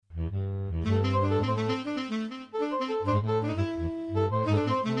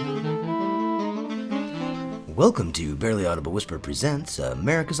Welcome to Barely Audible Whisper presents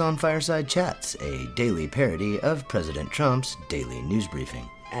America's on Fireside Chats, a daily parody of President Trump's daily news briefing.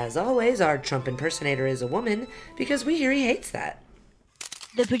 As always, our Trump impersonator is a woman because we hear he hates that.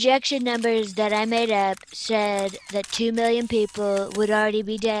 The projection numbers that I made up said that 2 million people would already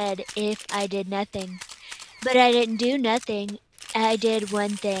be dead if I did nothing. But I didn't do nothing. I did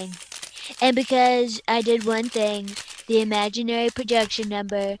one thing. And because I did one thing, the imaginary projection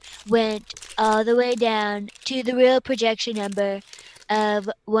number went all the way down to the real projection number of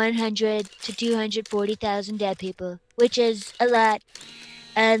 100 to 240,000 dead people, which is a lot,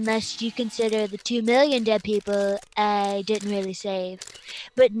 unless you consider the 2 million dead people I didn't really save.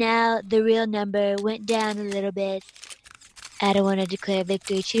 But now the real number went down a little bit. I don't want to declare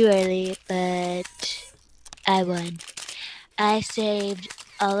victory too early, but I won. I saved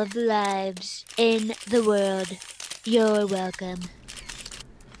all of the lives in the world. You're welcome.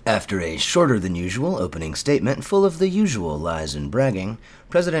 After a shorter than usual opening statement full of the usual lies and bragging,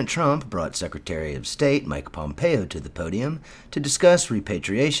 President Trump brought Secretary of State Mike Pompeo to the podium to discuss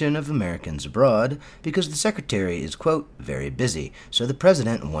repatriation of Americans abroad because the secretary is, quote, very busy, so the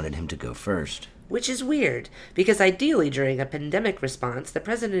president wanted him to go first. Which is weird, because ideally during a pandemic response, the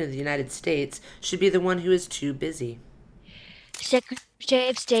President of the United States should be the one who is too busy. Secretary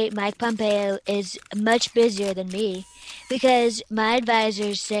of State Mike Pompeo is much busier than me because my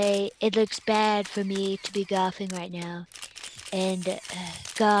advisors say it looks bad for me to be golfing right now. And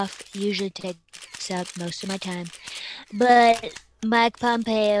golf usually takes up most of my time. But Mike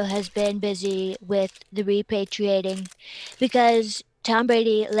Pompeo has been busy with the repatriating because Tom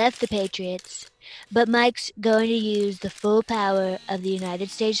Brady left the Patriots. But Mike's going to use the full power of the United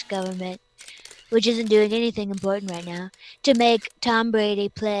States government, which isn't doing anything important right now, to make Tom Brady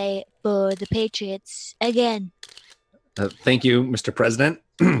play for the Patriots again. Thank you, Mr. President.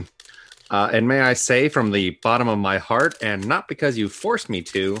 And may I say from the bottom of my heart, and not because you forced me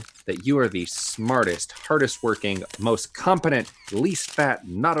to, that you are the smartest, hardest working, most competent, least fat,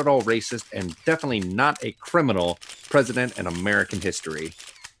 not at all racist, and definitely not a criminal president in American history.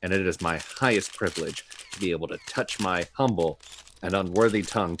 And it is my highest privilege to be able to touch my humble and unworthy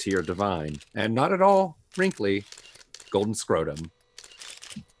tongue to your divine, and not at all wrinkly, golden scrotum.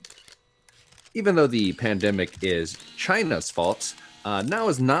 Even though the pandemic is China's fault, now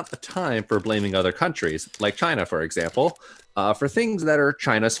is not the time for blaming other countries, like China, for example, for things that are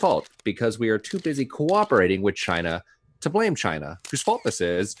China's fault, because we are too busy cooperating with China to blame China, whose fault this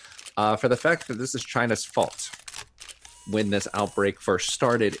is, for the fact that this is China's fault. When this outbreak first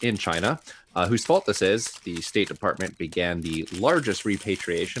started in China, whose fault this is, the State Department began the largest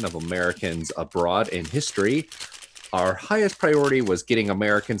repatriation of Americans abroad in history. Our highest priority was getting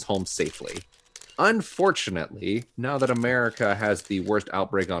Americans home safely. Unfortunately, now that America has the worst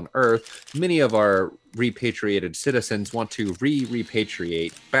outbreak on Earth, many of our repatriated citizens want to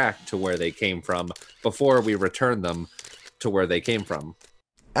repatriate back to where they came from before we return them to where they came from.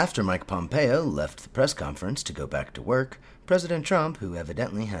 After Mike Pompeo left the press conference to go back to work, President Trump, who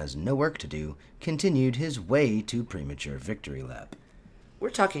evidently has no work to do, continued his way too premature victory lap. We're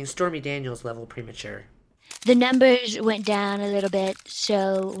talking Stormy Daniels level premature. The numbers went down a little bit,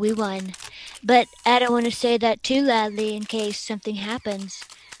 so we won. But I don't want to say that too loudly in case something happens,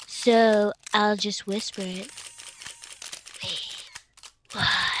 so I'll just whisper it. We won.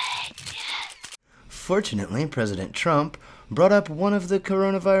 Fortunately, President Trump brought up one of the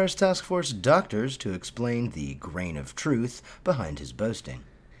coronavirus task force doctors to explain the grain of truth behind his boasting.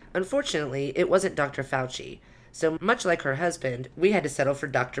 Unfortunately, it wasn't Dr. Fauci, so much like her husband, we had to settle for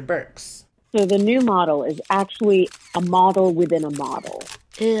Dr. Birx. So the new model is actually a model within a model.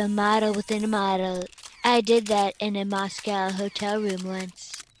 A model within a model. I did that in a Moscow hotel room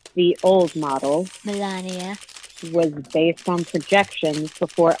once. The old model, Melania, was based on projections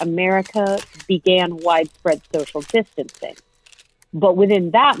before America began widespread social distancing. But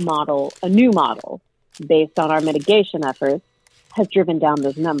within that model, a new model, based on our mitigation efforts, has driven down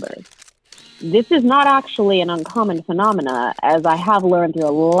those numbers. This is not actually an uncommon phenomena, as I have learned through a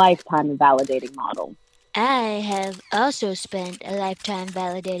lifetime of validating models. I have also spent a lifetime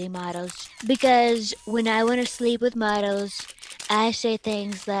validating models, because when I want to sleep with models, I say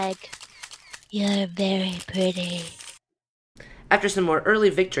things like, "You're very pretty." After some more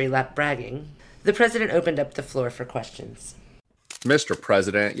early victory lap bragging, the president opened up the floor for questions. Mr.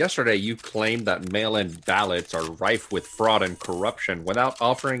 President, yesterday you claimed that mail-in ballots are rife with fraud and corruption without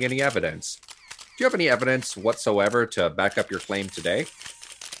offering any evidence. Do you have any evidence whatsoever to back up your claim today?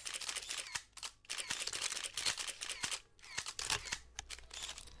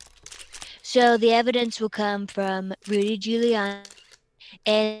 So the evidence will come from Rudy Giuliani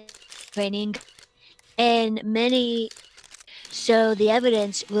and Ukrainian And so the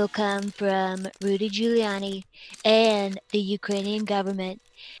evidence will come from Rudy Giuliani and the Ukrainian government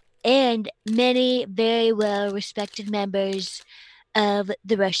and many very well respected members of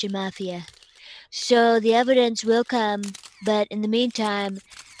the Russian mafia. So the evidence will come, but in the meantime,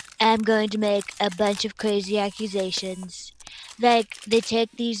 I'm going to make a bunch of crazy accusations. Like they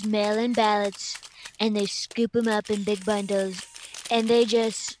take these mail-in ballots and they scoop them up in big bundles and they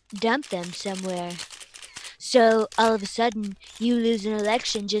just dump them somewhere. So all of a sudden, you lose an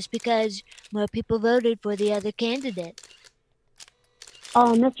election just because more people voted for the other candidate.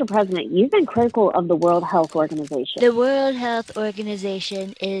 Mr. President, you've been critical of the World Health Organization. The World Health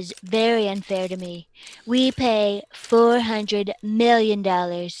Organization is very unfair to me. We pay $400 million,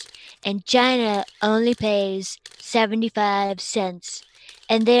 and China only pays 75 cents.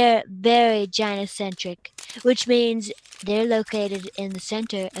 And they're very China-centric, which means they're located in the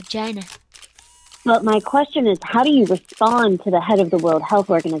center of China. But my question is, how do you respond to the head of the World Health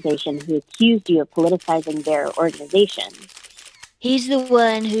Organization who accused you of politicizing their organization? He's the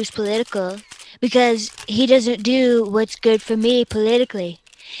one who's political because he doesn't do what's good for me politically.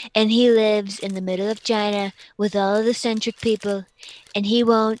 And he lives in the middle of China with all of the centric people, and he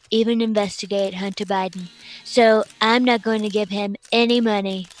won't even investigate Hunter Biden. So I'm not going to give him any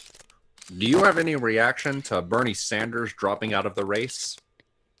money. Do you have any reaction to Bernie Sanders dropping out of the race?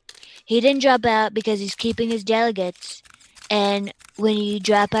 He didn't drop out because he's keeping his delegates. And when you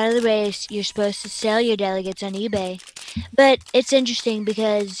drop out of the race, you're supposed to sell your delegates on eBay. But it's interesting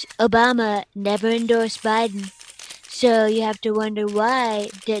because Obama never endorsed Biden. So you have to wonder, why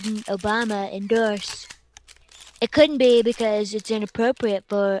didn't Obama endorse? It couldn't be because it's inappropriate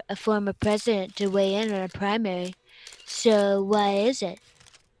for a former president to weigh in on a primary. So why is it?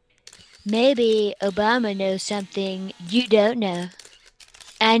 Maybe Obama knows something you don't know.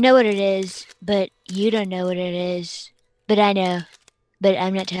 I know what it is, but you don't know what it is. But I know. But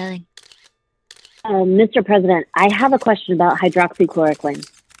I'm not telling. Mr. President, I have a question about hydroxychloroquine.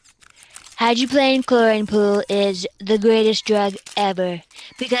 Hydroplane chlorine pool is the greatest drug ever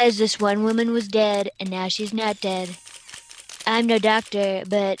because this one woman was dead and now she's not dead. I'm no doctor,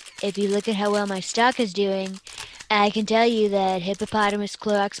 but if you look at how well my stock is doing, I can tell you that hippopotamus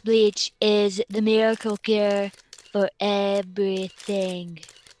Clorox bleach is the miracle cure for everything.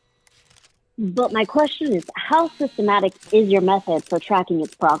 But my question is, how systematic is your method for tracking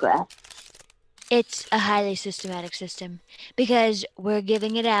its progress? It's a highly systematic system because we're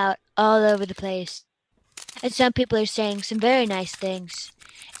giving it out all over the place. And some people are saying some very nice things.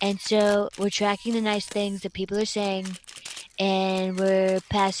 And so we're tracking the nice things that people are saying, and we're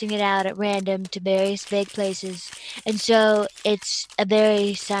passing it out at random to various vague places. And so it's a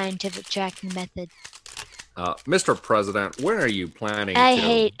very scientific tracking method. Mr. President, when are you planning I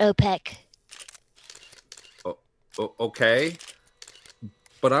hate OPEC. Okay.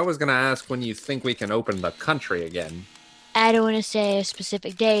 But I was going to ask when you think we can open the country again. I don't want to say a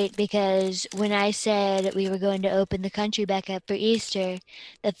specific date because when I said we were going to open the country back up for Easter,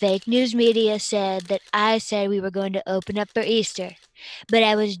 the fake news media said that I said we were going to open up for Easter. But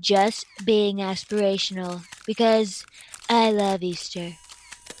I was just being aspirational because I love Easter.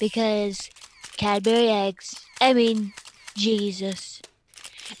 Because Cadbury eggs, Jesus.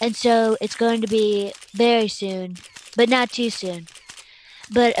 And so it's going to be very soon, but not too soon.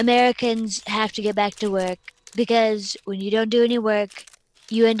 But Americans have to get back to work because when you don't do any work,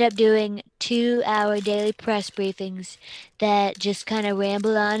 you end up doing 2-hour daily press briefings that just kind of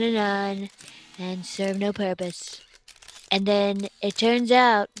ramble on and serve no purpose. And then it turns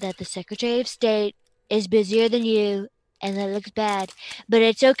out that the Secretary of State is busier than you, and that looks bad. But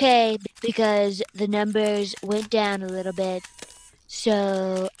it's okay because the numbers went down a little bit.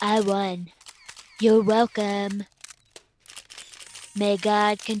 So I won. You're welcome. May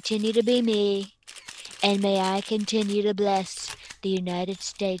God continue to be me, and may I continue to bless the United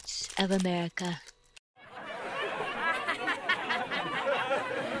States of America.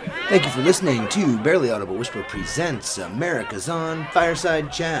 Thank you for listening to Barely Audible Whisper Presents America's On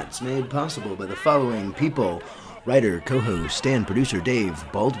Fireside Chats, made possible by the following people. Writer, co-host, and producer Dave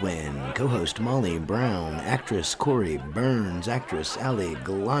Baldwin, co-host Molly Brown, actress Corey Burns, actress Allie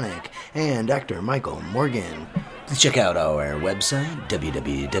Glonick, and actor Michael Morgan. Please check out our website,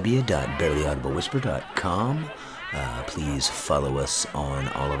 www.barelyaudiblewhisper.com. Please follow us on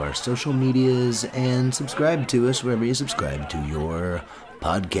all of our social medias and subscribe to us wherever you subscribe to your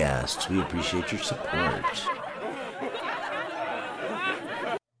podcasts. We appreciate your support.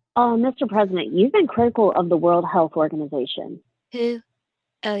 Mr. President, you've been critical of the World Health Organization. Who?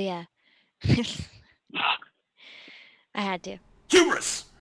 Oh, yeah. I had to. Hubris!